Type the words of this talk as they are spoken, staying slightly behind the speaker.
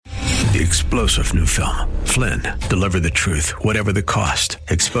The explosive new film, Flynn, Deliver the Truth, Whatever the Cost,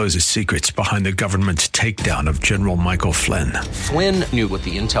 exposes secrets behind the government's takedown of General Michael Flynn. Flynn knew what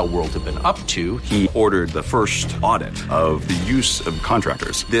the intel world had been up to. He ordered the first audit of the use of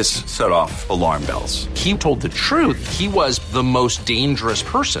contractors. This set off alarm bells. He told the truth. He was the most dangerous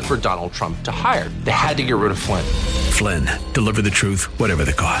person for Donald Trump to hire. They had to get rid of Flynn. Flynn, Deliver the Truth, Whatever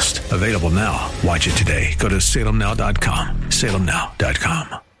the Cost. Available now. Watch it today. Go to salemnow.com.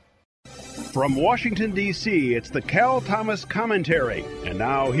 salemnow.com. From Washington, D.C., it's the Cal Thomas Commentary. And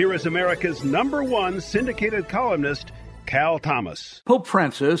now, here is America's #1 syndicated columnist, Cal Thomas. Pope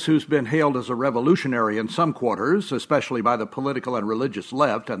Francis, who's been hailed as a revolutionary in some quarters, especially by the political and religious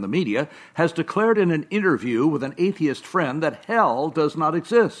left and the media, has declared in an interview with an atheist friend that hell does not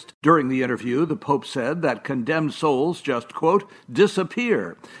exist. During the interview, the Pope said that condemned souls just, quote,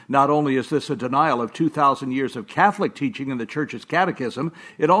 disappear. Not only is this a denial of 2,000 years of Catholic teaching in the Church's catechism,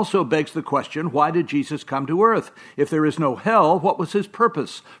 it also begs the question, why did Jesus come to earth? If there is no hell, what was his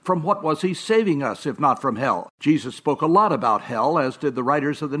purpose? From what was he saving us, if not from hell? Jesus spoke a lot about hell, as did the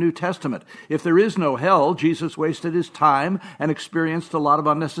writers of the New Testament. If there is no hell, Jesus wasted his time and experienced a lot of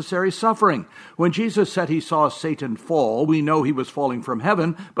unnecessary suffering. When Jesus said he saw Satan fall, we know he was falling from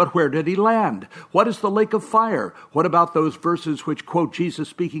heaven, but where did he land? What is the lake of fire? What about those verses which quote Jesus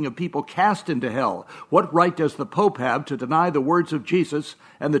speaking of people cast into hell? What right does the Pope have to deny the words of Jesus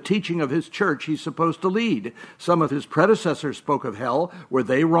and the teaching of his church he's supposed to lead? Some of his predecessors spoke of hell. Were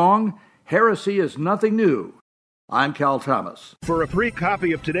they wrong? Heresy is nothing new. I'm Cal Thomas. For a free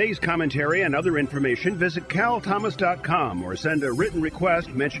copy of today's commentary and other information, visit calthomas.com or send a written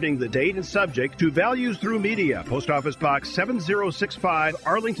request mentioning the date and subject to Values Through Media, Post Office Box 7065,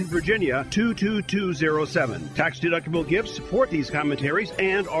 Arlington, Virginia 22207. Tax-deductible gifts support these commentaries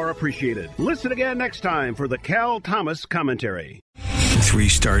and are appreciated. Listen again next time for the Cal Thomas Commentary.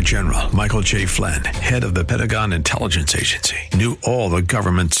 3-star General Michael J. Flynn, head of the Pentagon Intelligence Agency, knew all the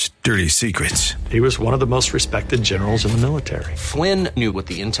government's dirty secrets. He was one of the most respected generals in the military. Flynn knew what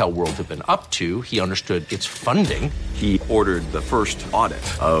the intel world had been up to. He understood its funding. He ordered the first audit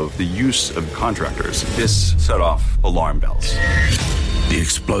of the use of contractors. This set off alarm bells. The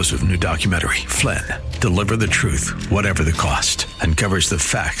explosive new documentary, Flynn, Deliver the Truth, Whatever the Cost, uncovers the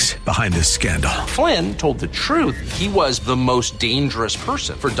facts behind this scandal. Flynn told the truth. He was the most dangerous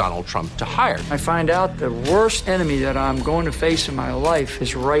person for Donald Trump to hire. I find out the worst enemy that I'm going to face in my life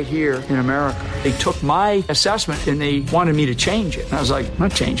is right here in America. They took my assessment and they wanted me to change it. And I was like, I'm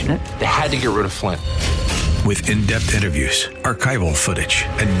not changing it. They had to get rid of Flynn. With in-depth interviews, archival footage,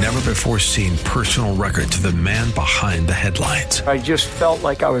 and never-before-seen personal records of the man behind the headlines. I just felt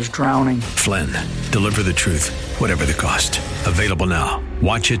like I was drowning. Flynn, Deliver the Truth, Whatever the Cost. Available now.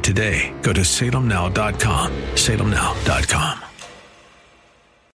 Watch it today. Go to salemnow.com. salemnow.com.